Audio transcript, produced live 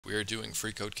We are doing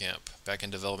FreeCodeCamp,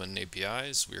 Backend Development and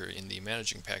APIs. We are in the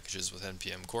Managing Packages with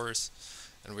NPM course,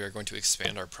 and we are going to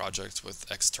expand our project with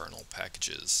external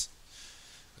packages.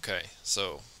 Okay,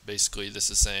 so basically this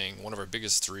is saying one of our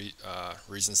biggest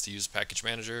reasons to use Package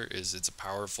Manager is it's a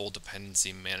powerful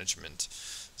dependency management.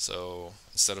 So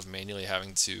instead of manually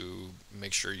having to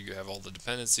make sure you have all the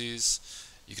dependencies,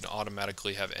 you can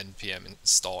automatically have NPM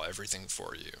install everything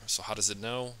for you. So how does it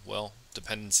know? Well,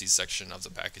 dependencies section of the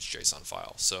package.json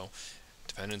file. So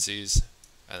dependencies,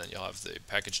 and then you'll have the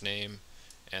package name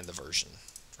and the version,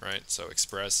 right? So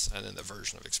express, and then the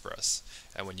version of express.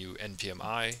 And when you npm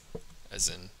I, as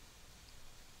in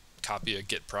copy a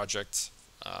Git project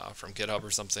from GitHub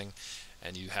or something,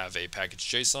 and you have a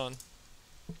package.json,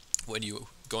 when you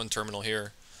go in terminal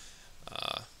here,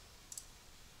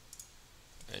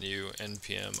 and you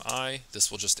npm I, this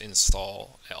will just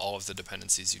install all of the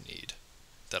dependencies you need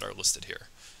that are listed here.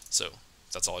 So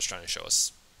that's all it's trying to show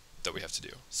us that we have to do.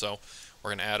 So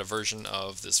we're going to add a version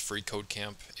of this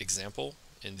FreeCodeCamp example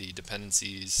in the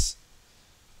dependencies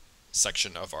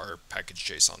section of our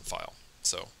package.json file.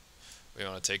 So we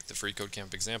want to take the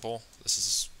FreeCodeCamp example. This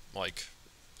is like,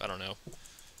 I don't know,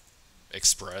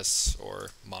 Express or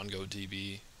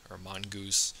MongoDB or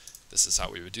Mongoose. This is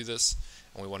how we would do this.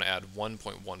 And we want to add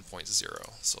 1.1.0.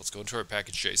 So let's go into our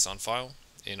package.json file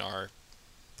in our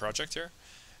project here,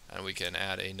 and we can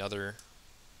add another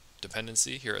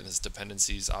dependency here in this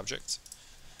dependencies object.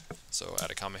 So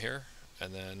add a comma here,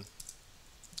 and then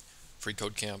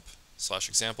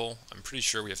FreeCodeCamp/example. I'm pretty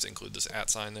sure we have to include this @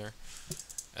 sign there.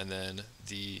 And then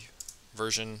the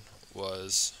version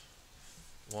was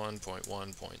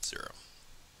 1.1.0.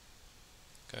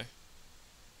 Okay,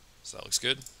 so that looks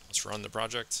good. Let's run the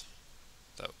project.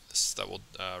 That will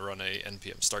run a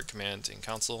npm start command in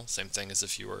console. Same thing as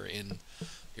if you were in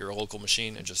your local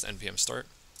machine and just npm start.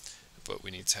 But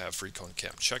we need to have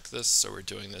FreeCodeCamp check this, so we're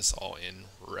doing this all in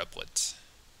Replit.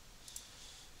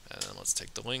 And then let's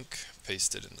take the link,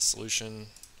 paste it in the solution,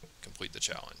 complete the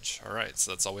challenge. Alright,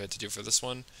 so that's all we had to do for this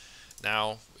one.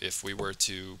 Now, if we were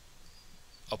to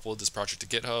upload this project to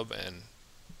GitHub and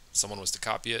someone was to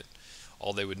copy it,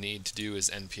 all they would need to do is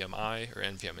npm I or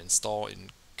npm install in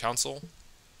console,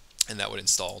 and that would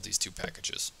install these two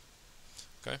packages.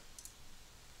 Okay,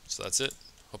 so that's it.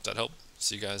 Hope that helped.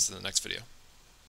 See you guys in the next video.